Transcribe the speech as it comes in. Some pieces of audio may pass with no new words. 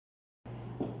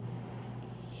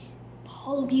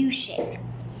pollution,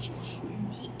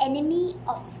 the enemy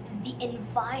of the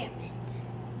environment.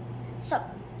 So,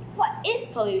 what is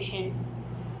pollution?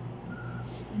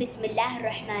 Bismillah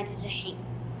ar-Rahman ar-Rahim.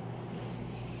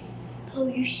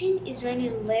 Pollution is when you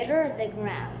litter the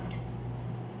ground,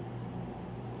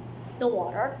 the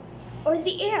water, or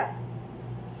the air.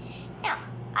 Now,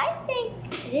 I think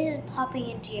this is popping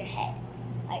into your head,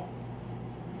 like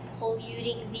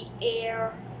polluting the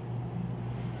air.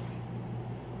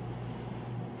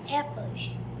 Air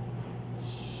pollution.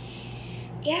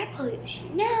 Air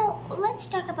pollution. Now, let's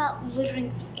talk about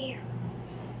littering the air.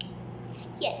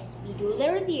 Yes, we do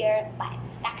litter the air by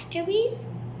factories,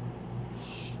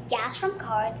 gas from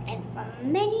cars, and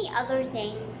from many other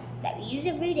things that we use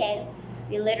every day.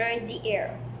 We litter the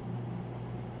air.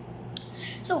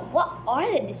 So, what are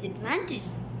the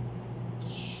disadvantages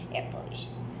of air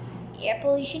pollution? Air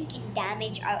pollution can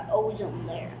damage our ozone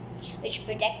layer, which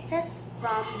protects us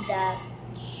from the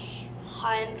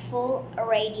harmful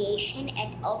radiation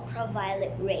and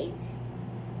ultraviolet rays.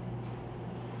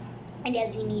 And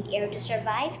as we need air to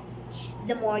survive,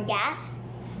 the more gas,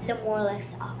 the more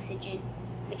less oxygen,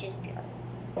 which is pure.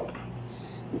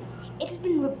 It has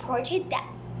been reported that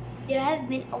there have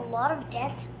been a lot of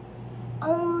deaths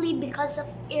only because of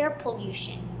air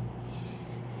pollution.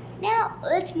 Now,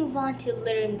 let's move on to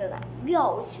littering the land. We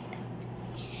always do that.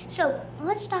 So,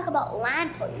 let's talk about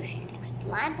land pollution next.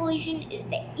 Land pollution is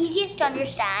the easiest to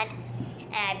understand,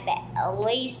 and I bet at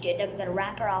least you took the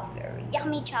wrapper off your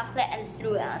yummy chocolate and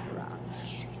threw it out wrong.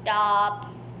 Stop.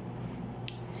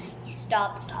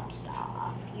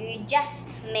 You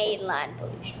just made land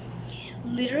pollution.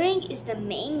 Littering is the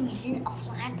main reason of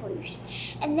land pollution,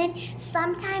 and then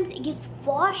sometimes it gets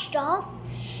washed off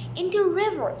into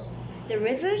rivers. The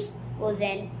rivers will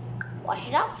then wash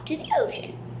it off to the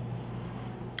ocean.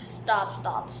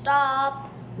 Stop.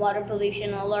 Water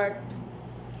pollution alert.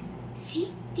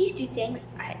 See, these two things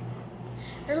are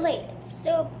related,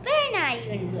 so better not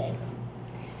even related.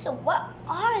 So what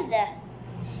are the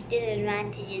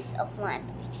disadvantages of land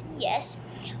pollution? Yes,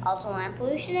 also land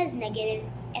pollution has negative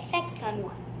effects on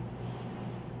one.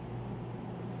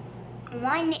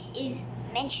 One is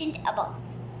mentioned above,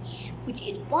 which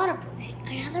is water pollution.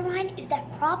 Another one is that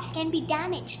crops can be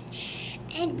damaged,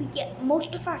 and we get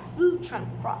most of our food from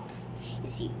crops. You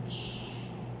see,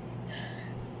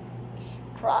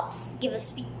 crops give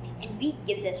us wheat, and wheat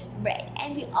gives us bread,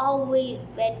 and we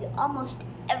almost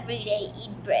every day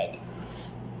eat bread.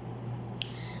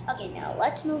 Okay, now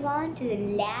let's move on to the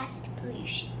last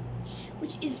pollution,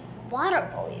 which is water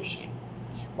pollution.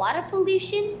 Water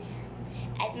pollution,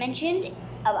 as mentioned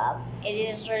above, it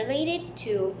is related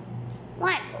to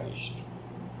land pollution.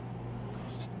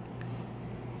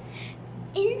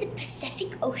 In the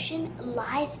Pacific Ocean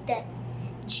lies the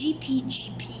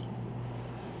GPGP,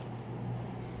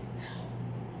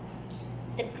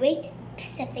 the Great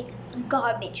Pacific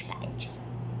Garbage Patch.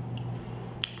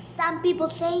 Some people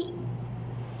say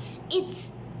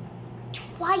it's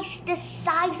twice the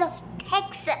size of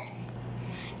Texas.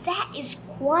 That is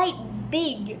quite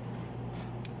big.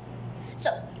 So,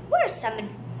 what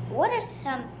are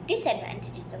some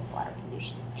disadvantages of water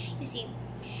pollution? You see,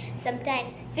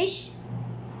 sometimes fish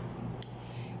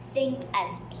think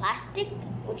as plastic,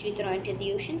 which we throw into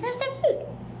the oceans, as their food.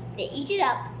 They eat it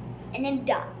up and then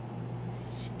die.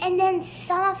 And then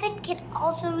some of it can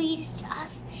also reach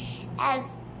us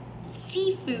as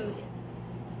seafood.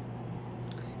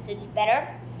 So it's better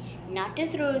not to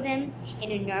throw them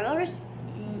in a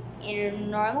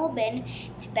normal bin.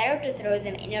 It's better to throw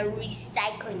them in a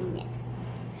recycling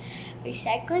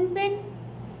bin.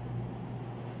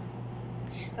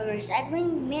 From a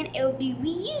recycling bin, it will be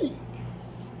reused.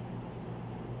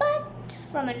 But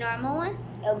from a normal one,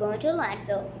 it will go into a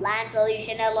landfill. Land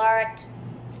pollution alert.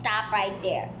 Stop right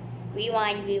there.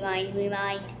 Rewind.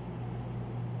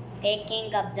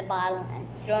 Picking up the bottle and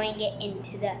throwing it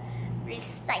into the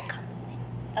recycling bin.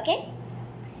 Okay?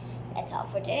 That's all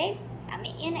for today. I'll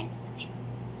meet you next time.